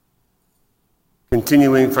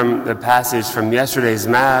Continuing from the passage from yesterday's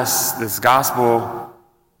Mass, this Gospel,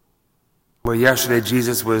 where yesterday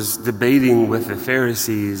Jesus was debating with the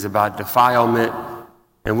Pharisees about defilement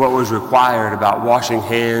and what was required about washing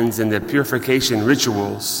hands and the purification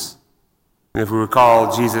rituals. And if we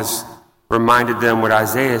recall, Jesus reminded them what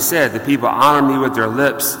Isaiah said, "The people honor me with their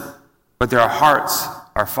lips, but their hearts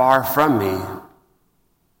are far from me."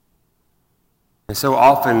 And so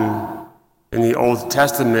often in the Old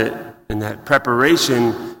Testament, in that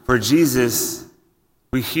preparation for Jesus,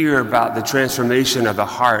 we hear about the transformation of the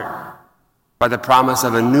heart by the promise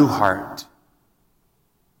of a new heart.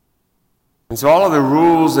 And so all of the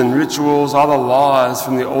rules and rituals, all the laws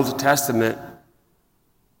from the Old Testament,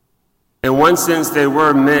 in one sense, they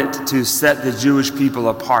were meant to set the Jewish people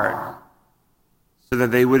apart so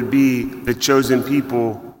that they would be the chosen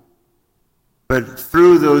people. But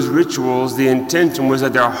through those rituals, the intention was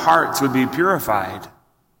that their hearts would be purified.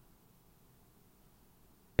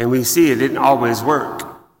 And we see it didn't always work.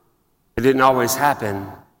 It didn't always happen.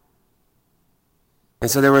 And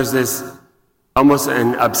so there was this almost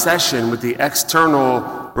an obsession with the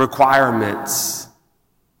external requirements.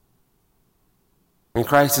 And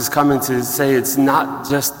Christ is coming to say it's not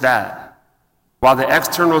just that. While the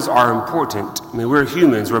externals are important, I mean, we're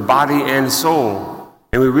humans, we're body and soul.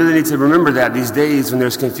 And we really need to remember that these days when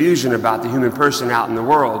there's confusion about the human person out in the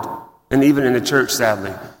world, and even in the church,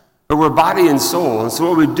 sadly. But we're body and soul, and so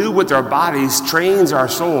what we do with our bodies trains our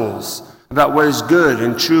souls about what is good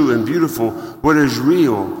and true and beautiful, what is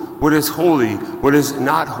real, what is holy, what is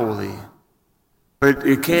not holy. But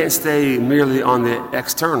it can't stay merely on the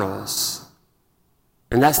externals.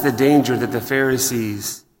 And that's the danger that the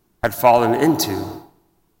Pharisees had fallen into.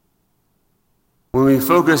 When we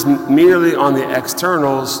focus merely on the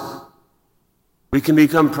externals, we can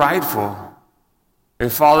become prideful and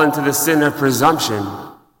fall into the sin of presumption,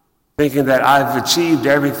 thinking that I've achieved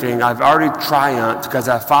everything, I've already triumphed because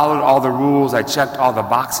I followed all the rules, I checked all the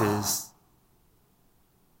boxes.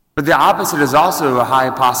 But the opposite is also a high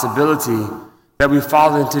possibility, that we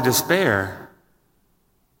fall into despair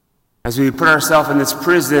as we put ourselves in this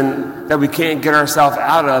prison that we can't get ourselves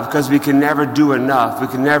out of because we can never do enough, we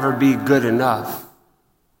can never be good enough.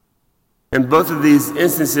 In both of these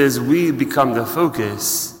instances, we become the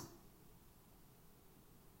focus.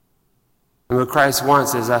 And what Christ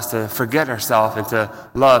wants is us to forget ourselves and to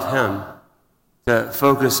love Him, to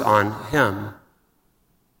focus on Him.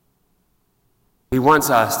 He wants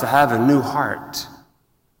us to have a new heart.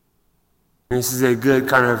 And this is a good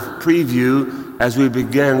kind of preview as we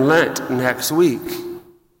begin Lent next week.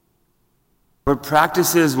 What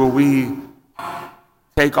practices will we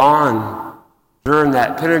take on during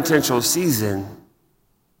that penitential season?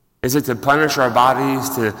 Is it to punish our bodies,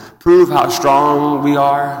 to prove how strong we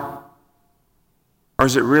are? Or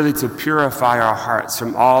is it really to purify our hearts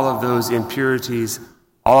from all of those impurities,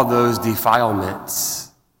 all of those defilements?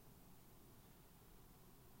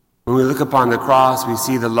 When we look upon the cross, we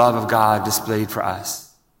see the love of God displayed for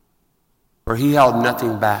us, where He held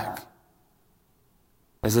nothing back,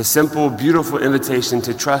 as a simple, beautiful invitation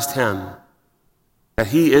to trust Him, that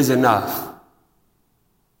He is enough.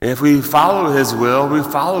 And if we follow His will, we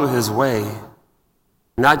follow His way,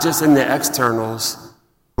 not just in the externals,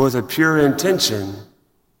 but with a pure intention,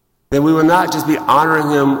 then we will not just be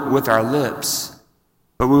honoring Him with our lips,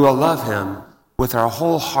 but we will love Him with our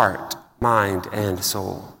whole heart, mind, and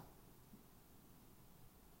soul.